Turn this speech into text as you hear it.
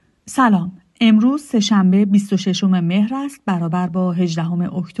سلام. امروز سه‌شنبه 26 مهر است برابر با 18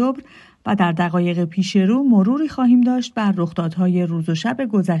 اکتبر و در دقایق پیش رو مروری خواهیم داشت بر رخدادهای روز و شب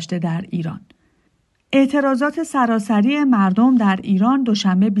گذشته در ایران. اعتراضات سراسری مردم در ایران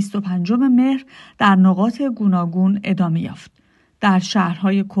دوشنبه 25 مهر در نقاط گوناگون ادامه یافت. در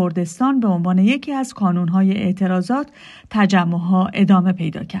شهرهای کردستان به عنوان یکی از کانونهای اعتراضات تجمعها ادامه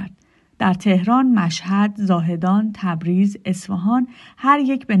پیدا کرد. در تهران، مشهد، زاهدان، تبریز، اصفهان هر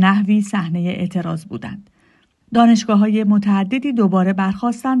یک به نحوی صحنه اعتراض بودند. دانشگاه‌های متعددی دوباره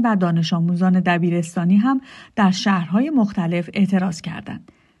برخاستند و دانش آموزان دبیرستانی هم در شهرهای مختلف اعتراض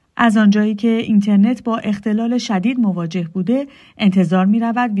کردند. از آنجایی که اینترنت با اختلال شدید مواجه بوده، انتظار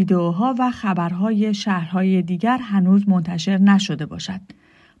می‌رود ویدئوها و خبرهای شهرهای دیگر هنوز منتشر نشده باشد.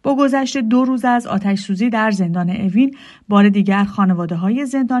 با گذشت 2 روز از آتش‌سوزی در زندان اوین، بار دیگر خانواده‌های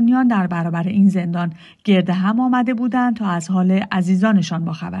زندانیان در برابر این زندان گرد هم آمده بودند تا از حال عزیزانشان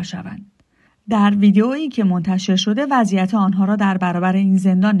باخبر شوند. در ویدئویی که منتشر شده وضعیت آنها را در برابر این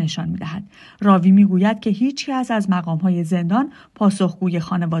زندان نشان می‌دهد. راوی می‌گوید که هیچ کس از مقام‌های زندان پاسخگوی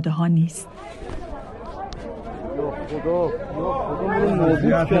خانواده‌ها نیست.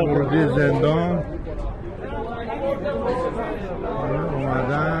 وضعیت ورودی زندان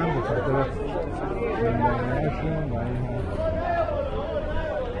اومدن به خاطر زندانیاشون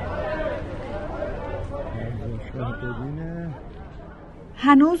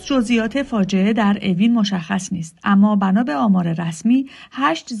هنوز جزئیات فاجعه در اوین مشخص نیست، اما بنا به آمار رسمی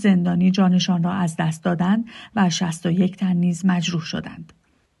 8 زندانی جانشان را از دست دادند و 61 تن نیز مجروح شدند.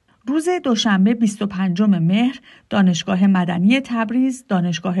 روز دوشنبه 25 مهر دانشگاه مدنی تبریز،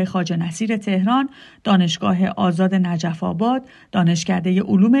 دانشگاه خواجه نصیر تهران، دانشگاه آزاد نجف آباد، دانشکده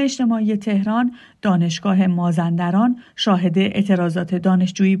علوم اجتماعی تهران، دانشگاه مازندران شاهد اعتراضات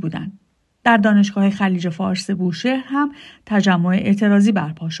دانشجویی بودند. در دانشگاه خلیج فارس بوشهر هم تجمع اعتراضی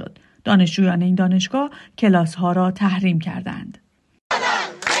برپا شد. دانشجویان این دانشگاه کلاس‌ها را تحریم کردند.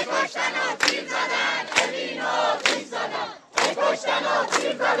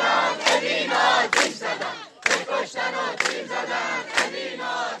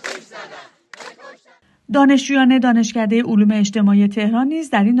 دانشجویان دانشکده علوم اجتماعی تهران نیز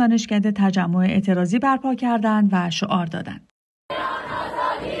در این دانشکده تجمع اعتراضی برپا کردند و شعار دادند.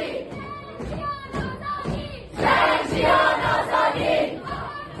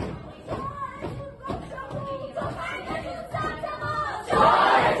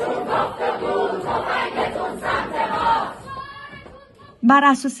 بر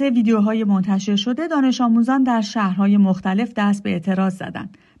اساس ویدیوهای منتشر شده، دانش آموزان در شهرهای مختلف دست به اعتراض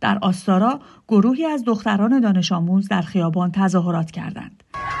زدند. در آستارا گروهی از دختران دانش آموز در خیابان تظاهرات کردند.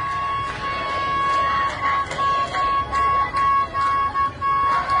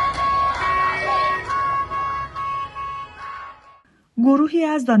 گروهی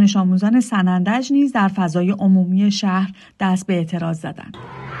از دانش آموزان سنندج نیز در فضای عمومی شهر دست به اعتراض زدند.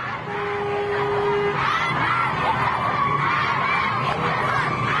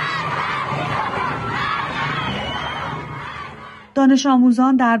 دانش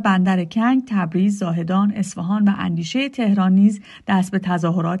آموزان در بندر کنگ، تبریز، زاهدان، اصفهان و اندیشه تهران نیز دست به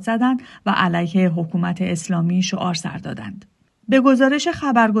تظاهرات زدند و علیه حکومت اسلامی شعار سر دادند. به گزارش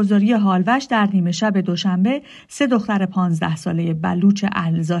خبرگزاری هالوش در نیمه شب دوشنبه 3 دختر 15 ساله بلوچ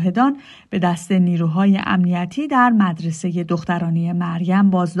اهل زاهدان به دست نیروهای امنیتی در مدرسه دخترانه مریم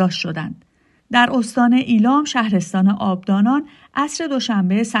بازداشت شدند. در استان ایلام شهرستان آبدانان عصر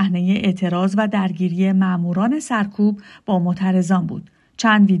دوشنبه صحنه اعتراض و درگیری ماموران سرکوب با معترضان بود.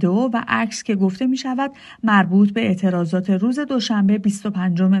 چند ویدئو و عکس که گفته می شود مربوط به اعتراضات روز دوشنبه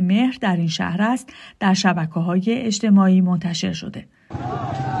 25 مهر در این شهر است، در شبکه‌های اجتماعی منتشر شده.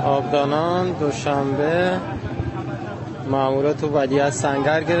 آبدانان دوشنبه مامورا تو ودیعت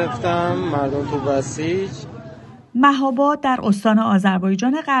سنگر گرفتم، مردم تو بسیج. مهاباد در استان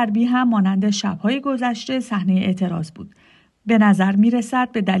آذربایجان غربی هم مانند شب‌های گذشته صحنه اعتراض بود. به نظر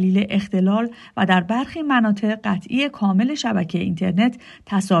می‌رسد به دلیل اختلال و در برخی مناطق قطعی کامل شبکه اینترنت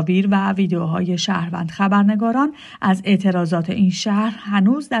تصاویر و ویدیوهای شهروند خبرنگاران از اعتراضات این شهر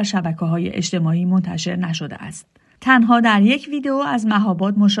هنوز در شبکه‌های اجتماعی منتشر نشده است. تنها در یک ویدئو از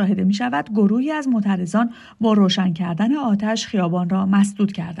مهاباد مشاهده می‌شود گروهی از معترضان با روشن کردن آتش خیابان را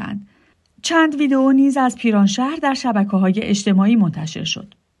مسدود کردند. چند ویدئو نیز از پیرانشهر در شبکه‌های اجتماعی منتشر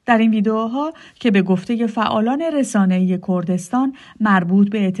شد. در این ویدئوها که به گفته فعالان رسانه‌ای کردستان مربوط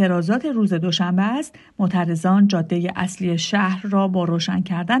به اعتراضات روز دوشنبه است، معترضان جاده اصلی شهر را با روشن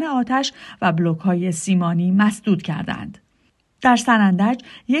کردن آتش و بلوک‌های سیمانی مسدود کردند. در سنندج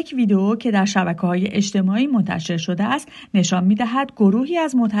یک ویدئو که در شبکه‌های اجتماعی منتشر شده است نشان می‌دهد گروهی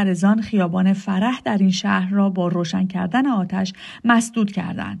از معترضان خیابان فرح در این شهر را با روشن کردن آتش مسدود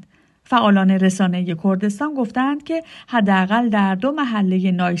کردند. فعالان رسانه کردستان گفتند که حداقل در 2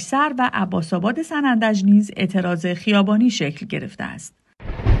 محله نایسر و عباس‌آباد سنندج نیز اعتراض خیابانی شکل گرفته است.